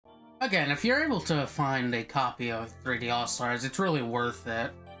Again, if you're able to find a copy of 3D All-Stars, it's really worth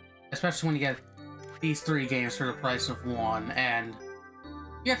it. Especially when you get these 3 games for the price of 1, and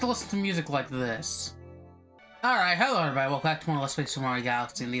you have to listen to music like this. Alright, hello everybody, welcome back to more Let's Play Super Mario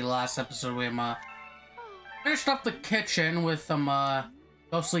Galaxy. In the last episode, we finished up the kitchen with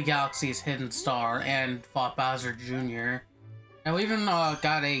Ghostly Galaxy's Hidden Star and fought Bowser Jr. And we even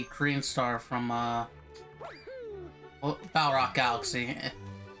got a green star from Balrock Galaxy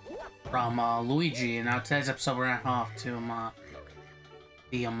from Luigi. And now today's episode we're gonna head off to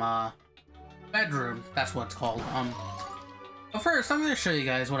the bedroom. That's what it's called. But first, I'm gonna show you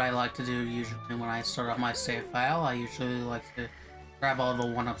guys what I like to do usually when I start up my save file. I usually like to grab all the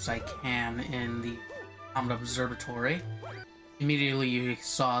 1-ups I can in the Comet Observatory. Immediately you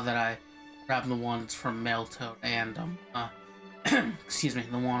saw that I grabbed the ones from Mailtoad and excuse me,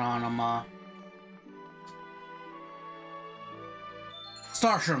 the one on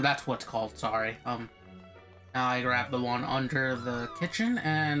Starshroom, that's what's called, sorry. Now I grabbed the one under the kitchen,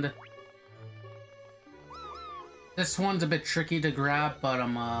 and this one's a bit tricky to grab, but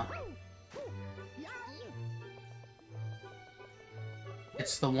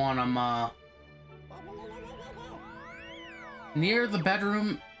it's the one near the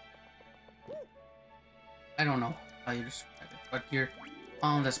bedroom. I don't know how you describe it, but you're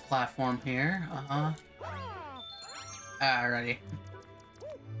on this platform here. Alrighty.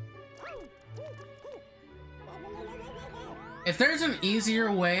 If there's an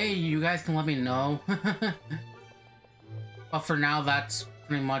easier way, you guys can let me know. But for now, that's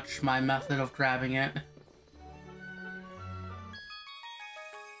pretty much my method of grabbing it.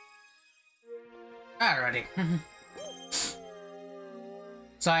 Alrighty.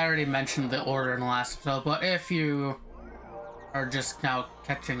 So I already mentioned the order in the last episode, but if you are just now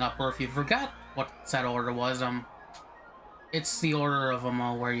catching up, or if you forgot what that order was, it's the order of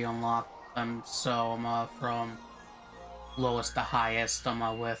where you unlock them. So from lowest to highest,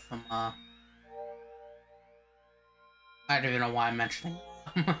 with I don't even know why I'm mentioning.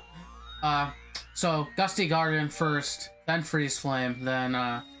 So Gusty Garden first, then Freeze Flame, then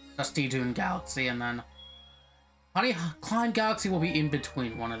Gusty Dune Galaxy, and then Honey Climb Galaxy will be in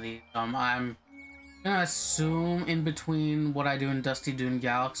between one of these. I'm gonna assume in between what I do in Dusty Dune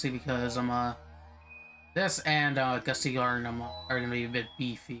Galaxy, because this and Gusty Garden are gonna be a bit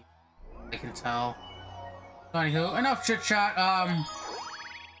beefy, I can tell. So anywho, enough chit chat.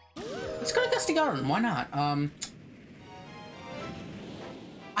 Let's go to Gusty Garden. Why not? I'm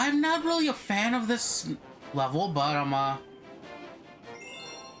not really a fan of this level, but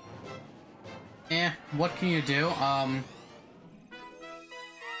what can you do? I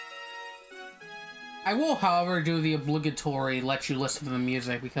will, however, do the obligatory let you listen to the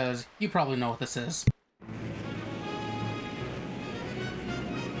music, because you probably know what this is.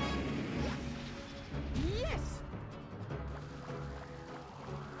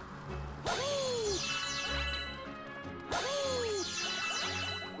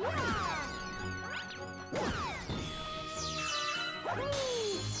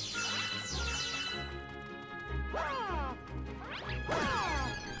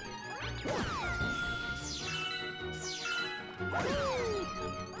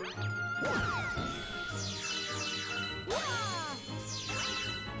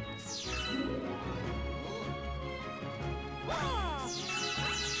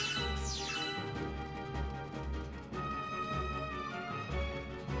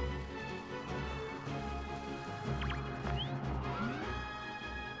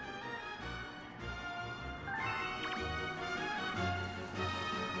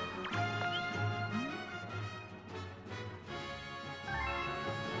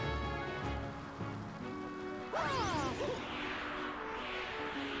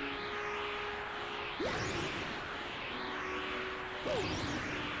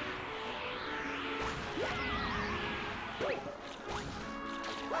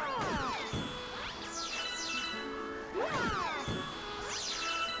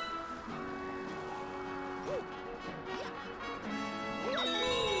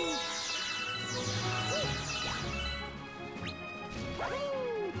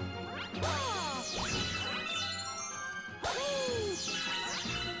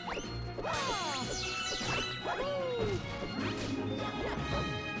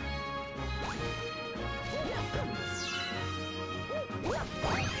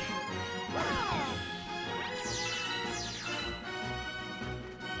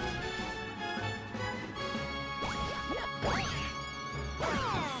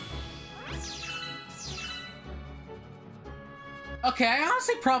 Okay, I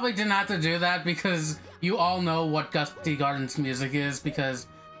honestly probably didn't have to do that, because you all know what Gusty Garden's music is, because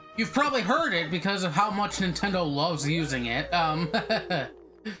You've probably heard it because of how much Nintendo loves using it.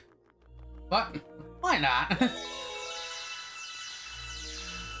 But why not?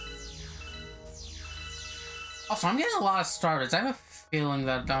 Also, I'm getting a lot of starters. I have a feeling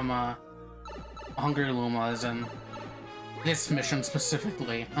that I'm hungry Lumas and this mission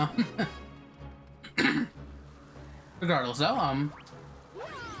specifically. Regardless, though,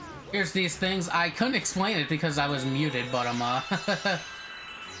 here's these things. I couldn't explain it because I was muted, but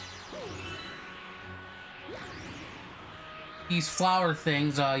these flower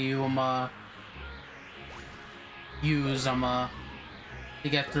things you use to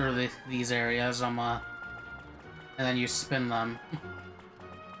get through these areas and then you spin them.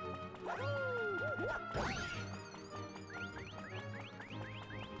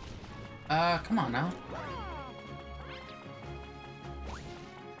 Come on now.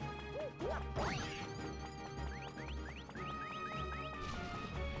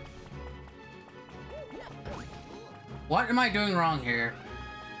 What am I doing wrong here?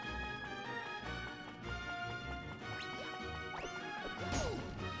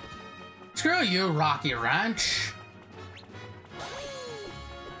 Screw you, Rocky Ranch.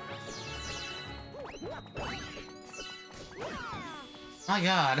 My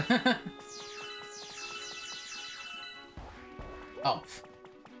god. Oh.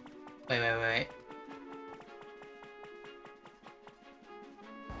 Wait.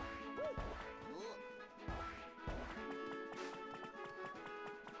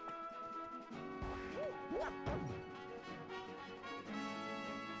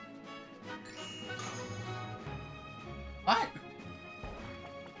 What?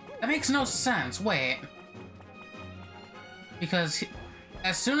 That makes no sense. Wait. Because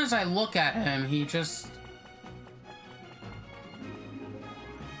as soon as I look at him, he just...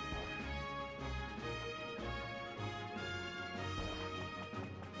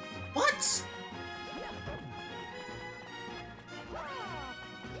 What?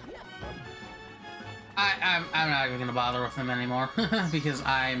 I'm not even gonna bother with him anymore because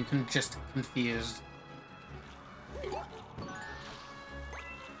I'm just confused.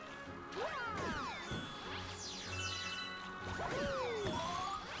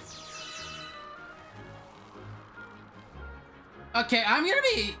 Okay, I'm gonna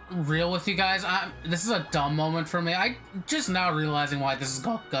be real with you guys. This is a dumb moment for me. I just now realizing why this is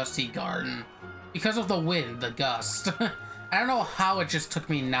called Gusty Garden. Because of the wind, the gust. I don't know how it just took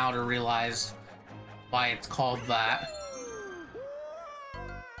me now to realize why it's called that.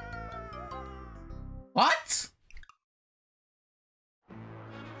 What?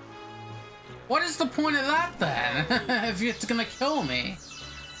 What is the point of that then? If it's gonna kill me?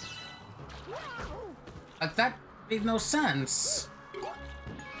 Like, that made no sense.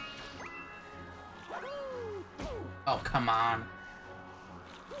 Oh, come on.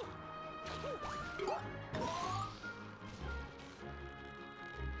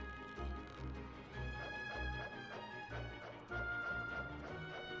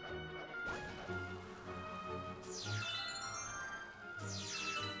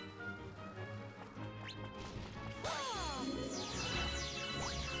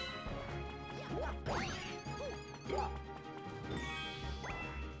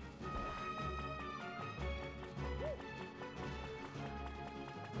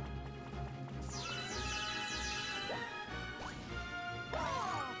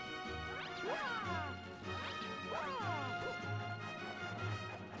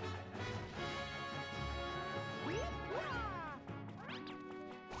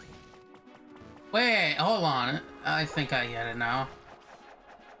 Wait, hold on. I think I get it now.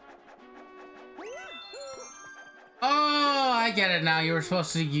 Oh, I get it now. You were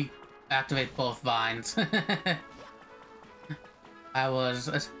supposed to activate both vines. I was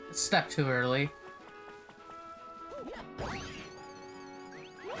a step too early.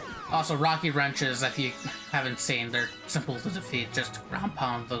 Also, Rocky Wrenches, if you haven't seen, they're simple to defeat. Just ground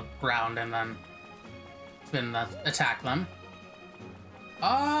pound the ground and then spin attack them.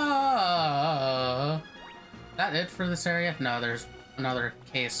 That it for this area? No, there's another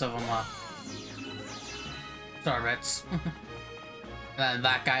case of them, Starbits. And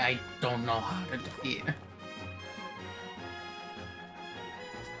that guy, I don't know how to defeat.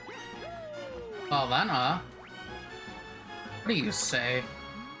 Well then, what do you say?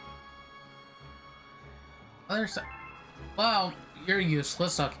 Well, you're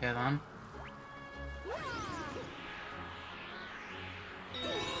useless, okay then.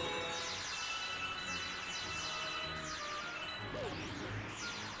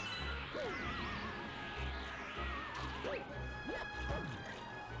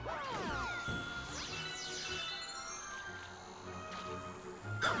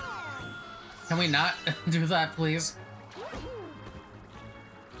 Can we not do that, please?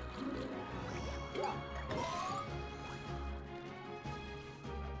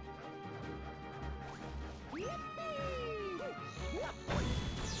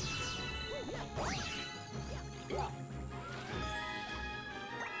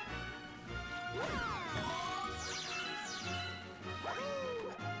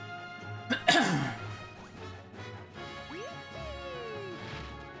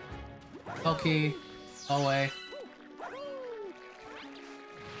 Okay, away.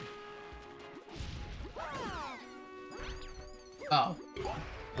 Oh.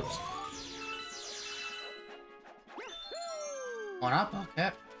 Oops. One up,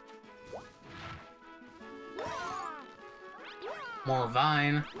 okay. More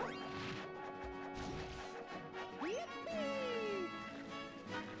vine.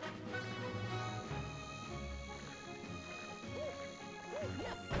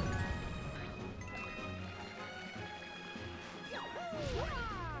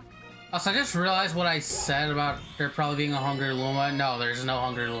 Also, I just realized what I said about there probably being a hungry Luma. No, there's no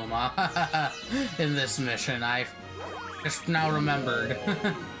hungry Luma in this mission. I just now remembered.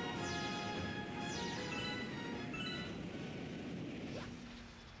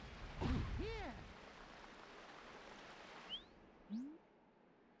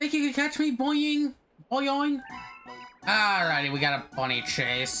 Think you can catch me, boing? Boing? Alrighty, we got a bunny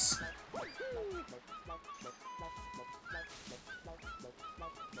chase.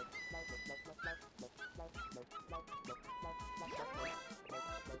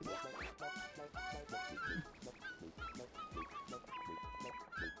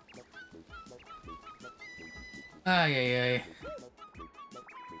 Ay, ay, ay.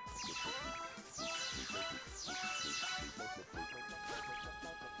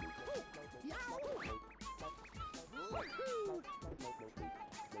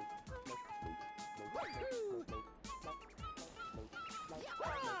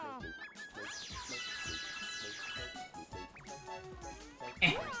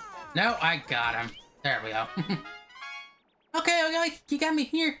 No, I got him. There we go. Okay, okay, you got me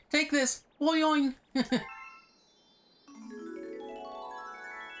here. Take this. Boing.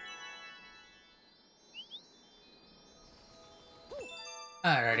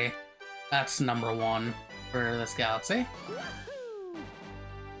 Alrighty. That's number 1 for this galaxy.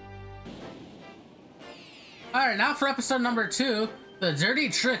 Alright, now for episode number 2, the dirty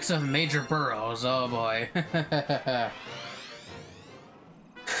tricks of Major Burrows. Oh boy.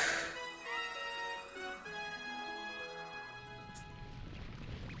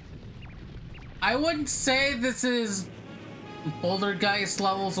 I wouldn't say this is Bouldergeist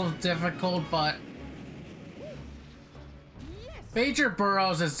levels of difficult, but Major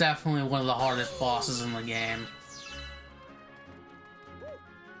Burrows is definitely one of the hardest bosses in the game.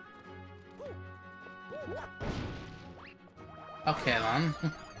 Okay then.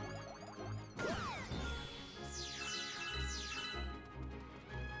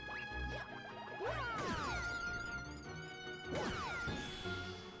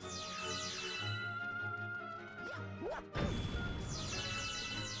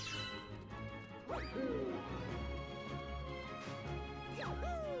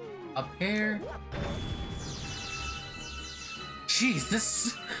 Up here. Jeez,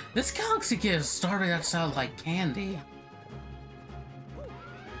 this galaxy gives starting that sound like candy.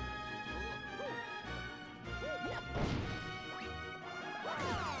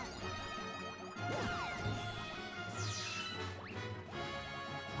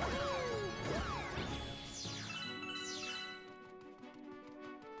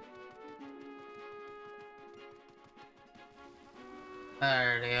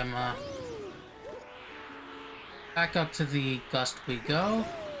 Alrighty, I'm back up to the Gust we go.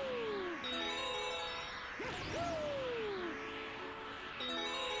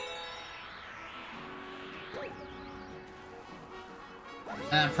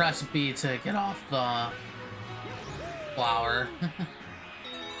 And press B to get off the flower.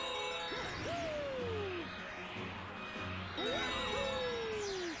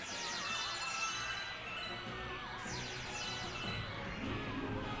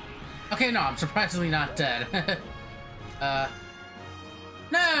 Okay, no, I'm surprisingly not dead.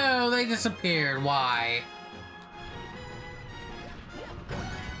 No, they disappeared. Why?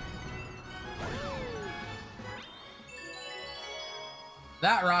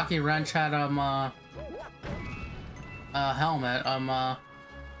 That Rocky Wrench had, a helmet.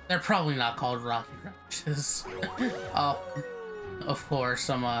 They're probably not called Rocky Wrenches. Oh, of course,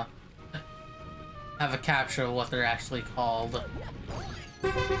 have a capture of what they're actually called.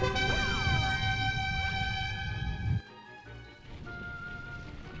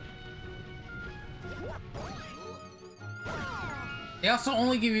 They also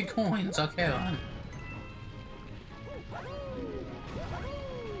only give you coins. Okay, then.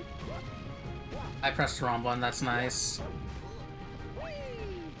 I pressed the wrong button. That's nice.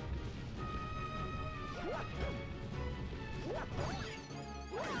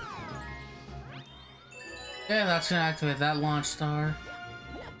 Yeah, that's gonna activate that launch star.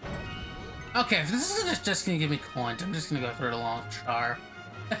 Okay, if this is just gonna give me coins, I'm just gonna go through the launch star.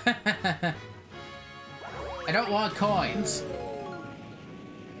 I don't want coins.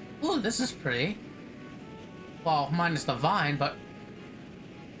 Ooh, this is pretty. Well, minus the vine, but...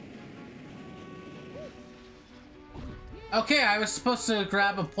 Okay, I was supposed to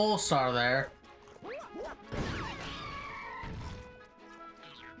grab a pole star there.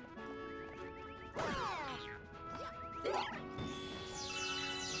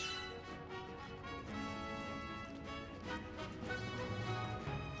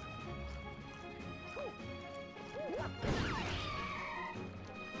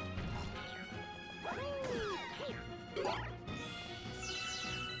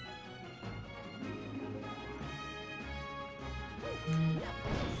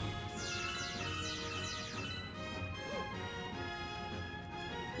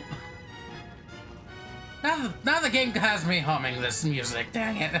 Now the game has me humming this music,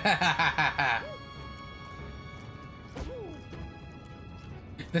 dang it.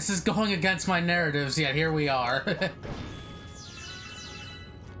 This is going against my narratives, yet here we are.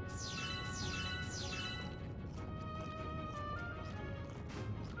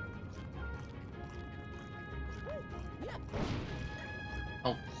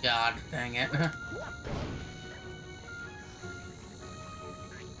 Oh god, dang it.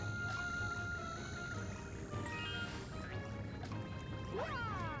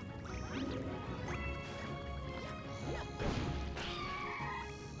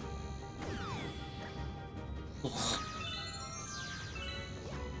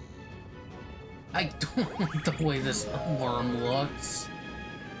 I don't like the way this worm looks.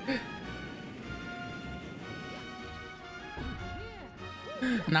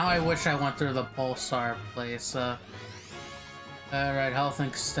 Now I wish I went through the pulsar place. Alright, health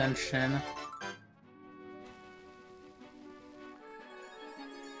extension.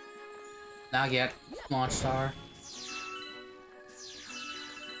 Now get launch star.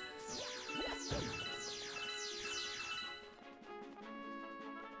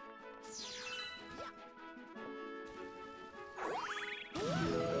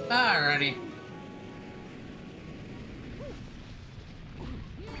 Alrighty.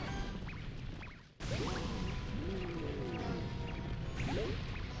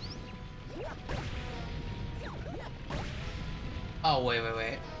 Oh, wait.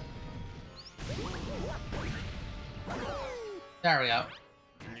 There we go.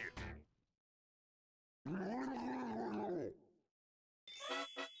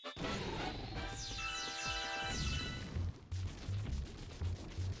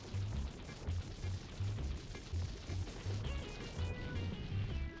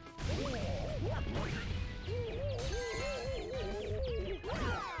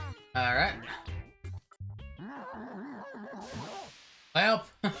 Alright. Well.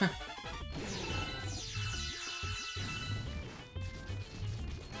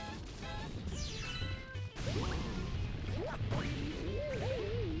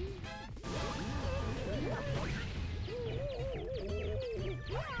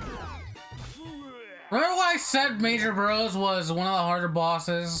 Remember when I said Major Burrows was one of the harder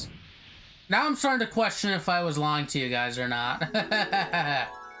bosses? Now I'm starting to question if I was lying to you guys or not.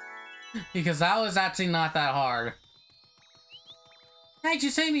 Because that was actually not that hard. Hey, you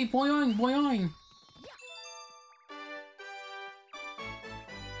say me, boing, boing.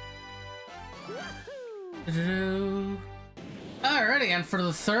 Alrighty, and for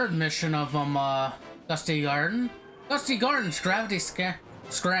the third mission of Gusty Garden. Gusty Garden's Gravity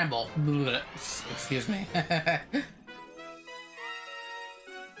Scramble. Excuse me.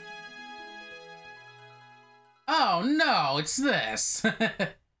 Oh no, it's this.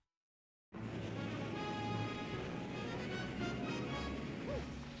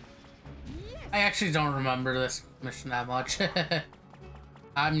 I actually don't remember this mission that much.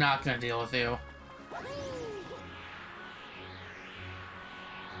 I'm not gonna deal with you.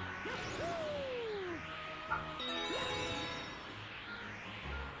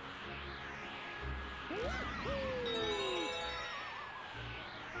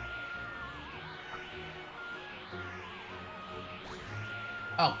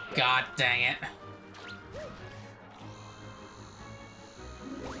 Oh, god dang it.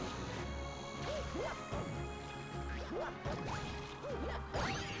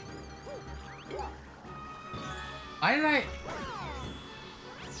 Why did I...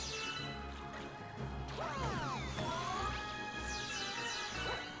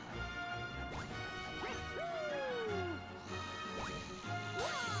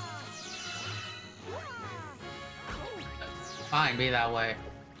 Fine, be that way.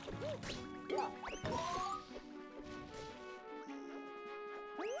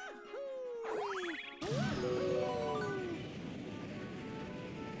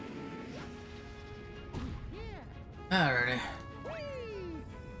 Alrighty.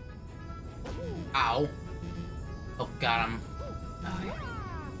 Ow. Oh, got him.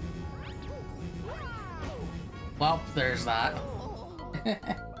 Well, there's that.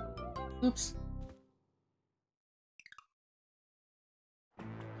 Oops.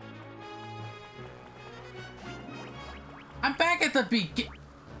 I'm back at the begin.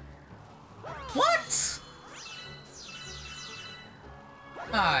 What?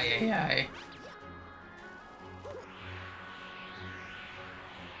 Ay, ay, ay.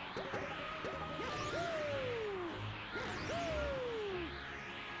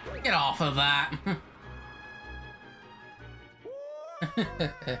 Get off of that.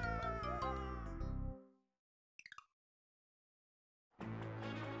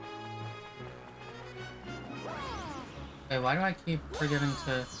 Wait, why do I keep forgetting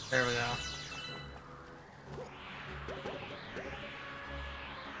to... There we go.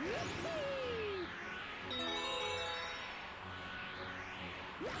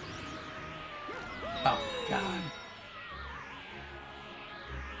 Oh, God.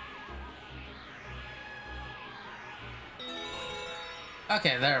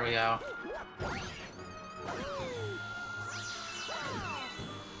 Okay, there we go.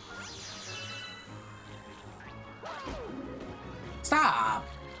 Stop!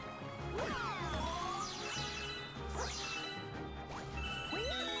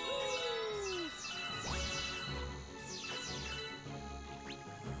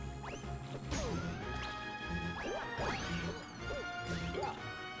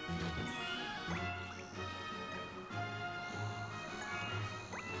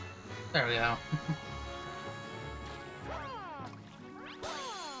 There we go.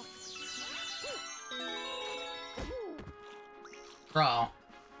 Bro.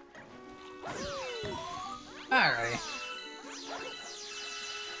 Alright.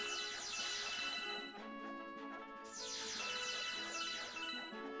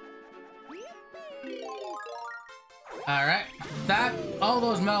 Alright. That, all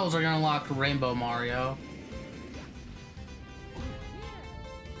those medals are gonna unlock Rainbow Mario.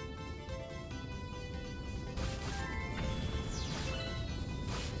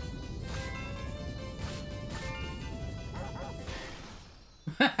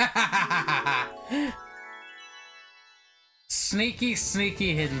 Sneaky,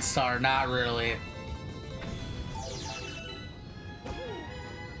 sneaky hidden star, not really.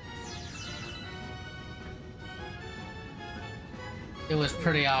 It was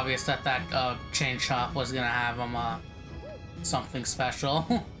pretty obvious that that chain shop was gonna have him something special.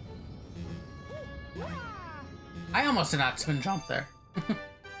 I almost did not spin jump there.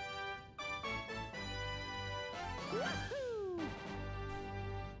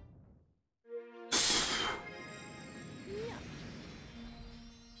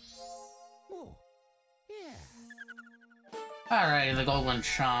 Alright, the golden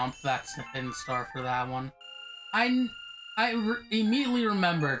chomp. That's the hidden star for that one. I immediately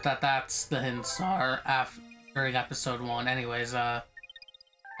remembered that that's the hidden star after during episode 1. Anyways, I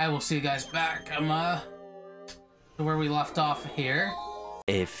will see you guys back. I'm to where we left off here.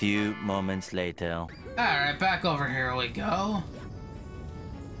 A few moments later. Alright, back over here we go.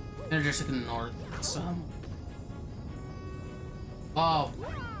 They're just ignore some. Oh,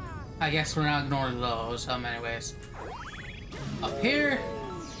 I guess we're not ignoring those. Anyways. Up here.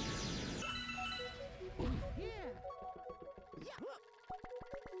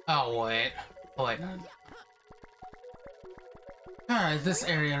 Oh wait. Oh wait. No. Alright, this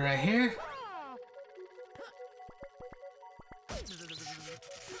area right here.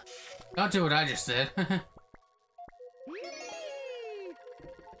 Don't do what I just did.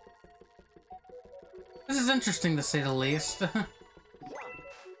 This is interesting to say the least.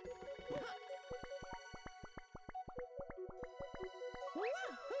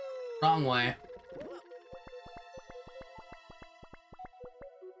 Wrong way.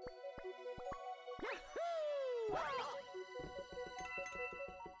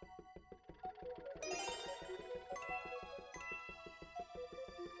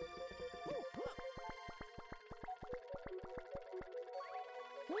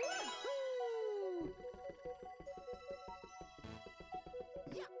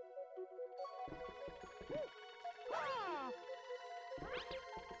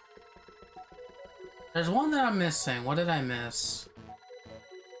 There's one that I'm missing. What did I miss?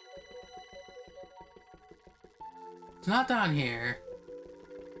 It's not down here.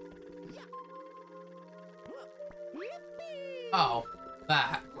 Oh,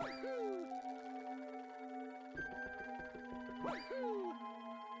 that.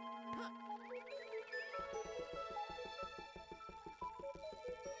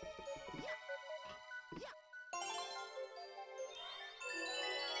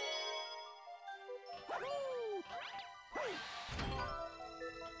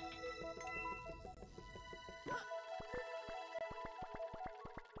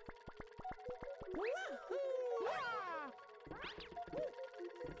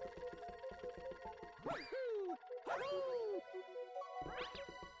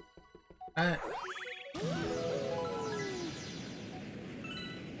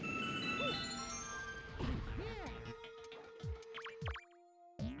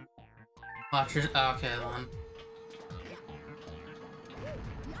 Watch your. Okay, then.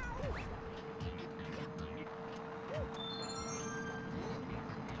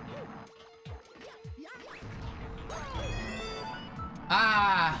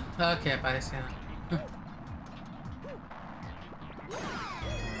 Ah! Okay, I see that.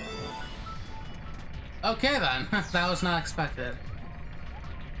 Okay then, that was not expected.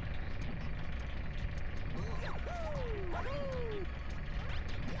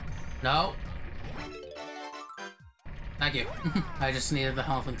 No. Thank you. I just needed the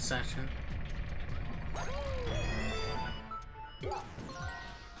health extension.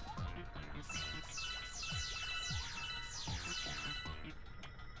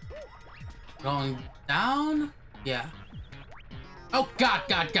 Going down? Yeah. Oh god,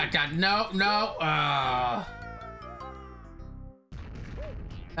 no.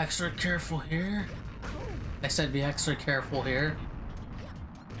 Extra careful here. I said be extra careful here.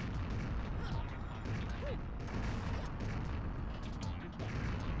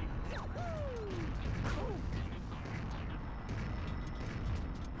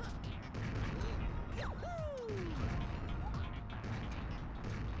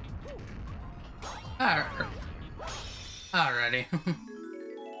 Alrighty.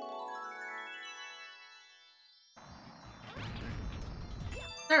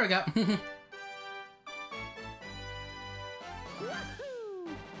 There we go.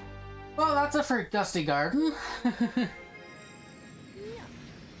 Well, that's it for Gusty Garden.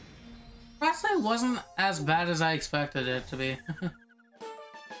 Actually, wasn't as bad as I expected it to be.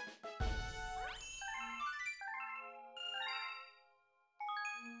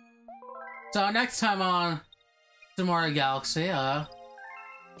 So next time on Tomorrow Galaxy,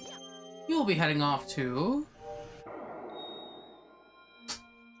 you'll be heading off to...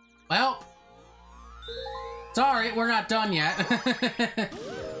 Well, sorry, we're not done yet.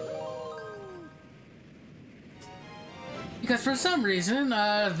 Because for some reason,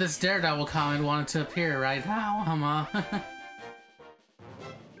 this Daredevil comment wanted to appear right now.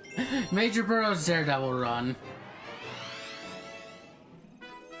 Major Burrows Daredevil run.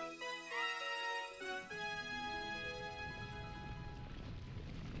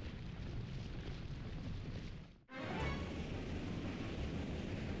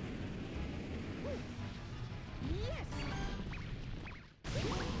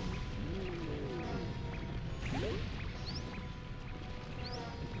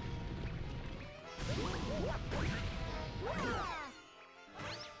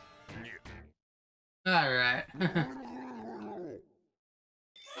 Alright.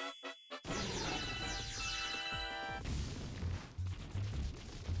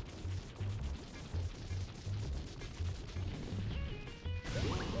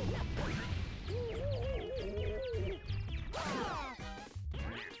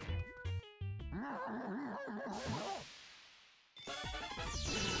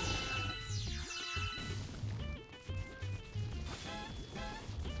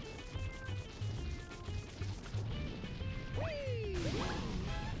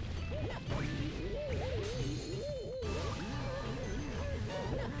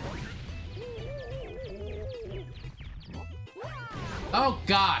 Oh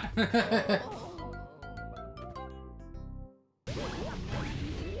god!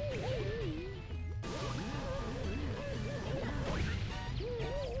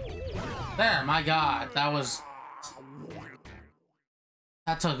 There, my god, that was...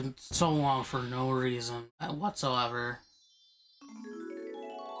 That took so long for no reason whatsoever.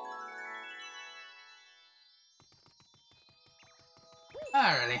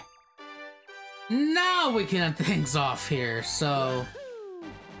 Alrighty. Now we can end things off here, so...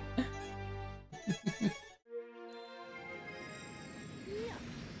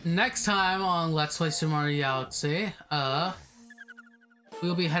 next time on Let's Play Super Mario Galaxy,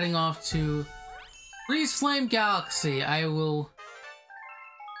 we'll be heading off to Freeze Flame Galaxy. I will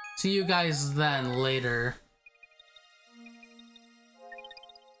see you guys then later.